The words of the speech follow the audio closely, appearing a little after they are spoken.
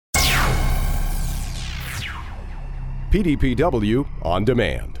PDPW On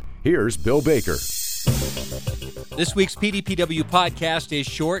Demand. Here's Bill Baker. This week's PDPW podcast is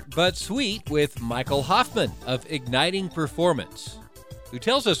short but sweet with Michael Hoffman of Igniting Performance, who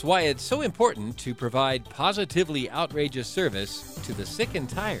tells us why it's so important to provide positively outrageous service to the sick and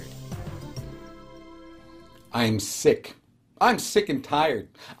tired. I'm sick. I'm sick and tired.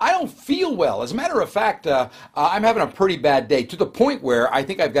 I don't feel well. As a matter of fact, I'm having a pretty bad day, to the point where I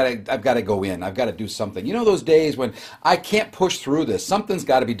think I've got to go in. I've got to do something. You know those days when I can't push through this. Something's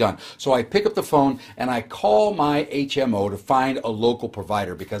got to be done. So I pick up the phone and I call my HMO to find a local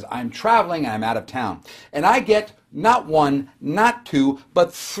provider because I'm traveling and I'm out of town. And I get not one, not two,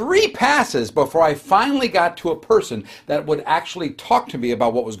 but 3 passes before I finally got to a person that would actually talk to me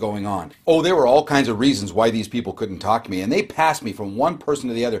about what was going on. Oh, there were all kinds of reasons why these people couldn't talk to me, and they passed me from one person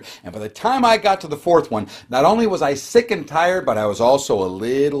to the other. And by the time I got to the 4th one, not only was I sick and tired, but I was also a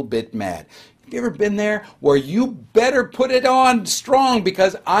little bit mad. Have you ever been there where you better put it on strong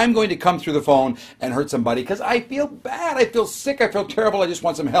because I'm going to come through the phone and hurt somebody because I feel bad, I feel sick, I feel terrible, I just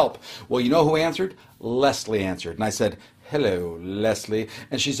want some help? Well, you know who answered? Leslie answered. And I said, "Hello, Leslie."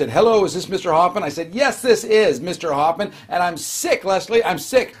 And she said, "Hello, is this Mr. Hoffman?" I said, "Yes, this is Mr. Hoffman, and I'm sick, Leslie, I'm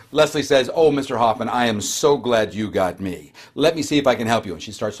sick." Leslie says, "Oh, Mr. Hoffman, I am so glad you got me. Let me see if I can help you." And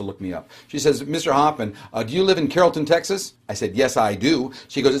she starts to look me up. She says, "Mr. Hoffman, do you live in Carrollton, Texas?" I said, "Yes, I do."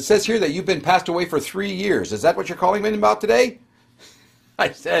 She goes, "It says here that you've been passed away for 3 years. Is that what you're calling me about today?"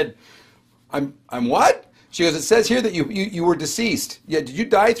 I said, I'm what?" She goes, "It says here that you were deceased. Yeah, did you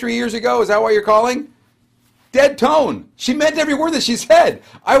die 3 years ago? Is that why you're calling?" Dead tone. She meant every word that she said.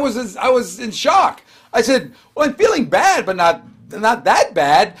 I was in shock. I said, "Well, I'm feeling bad, but not that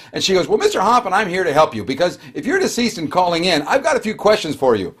bad." And she goes, "Well, Mr. Hoffman, I'm here to help you because if you're deceased and calling in, I've got a few questions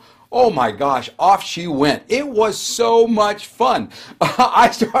for you." Oh my gosh, off she went. It was so much fun. I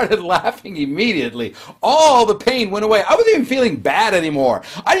started laughing immediately. All the pain went away. I wasn't even feeling bad anymore.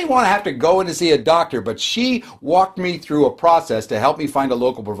 I didn't want to have to go in to see a doctor, but she walked me through a process to help me find a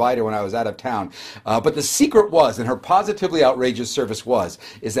local provider when I was out of town. But the secret was, and her positively outrageous service was,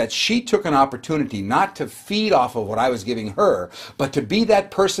 is that she took an opportunity not to feed off of what I was giving her, but to be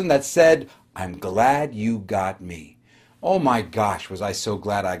that person that said, "I'm glad you got me." Oh my gosh, was I so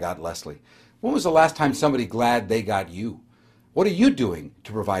glad I got Leslie. When was the last time somebody glad they got you? What are you doing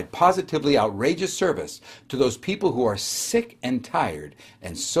to provide positively outrageous service to those people who are sick and tired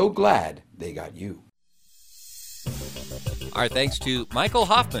and so glad they got you? Our thanks to Michael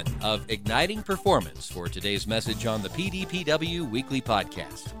Hoffman of Igniting Performance for today's message on the PDPW Weekly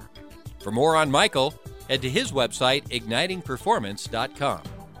Podcast. For more on Michael, head to his website, ignitingperformance.com.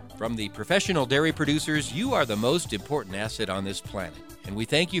 From the professional dairy producers, you are the most important asset on this planet. And we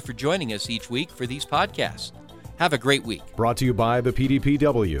thank you for joining us each week for these podcasts. Have a great week. Brought to you by the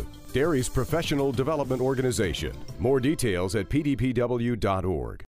PDPW, Dairy's professional development organization. More details at pdpw.org.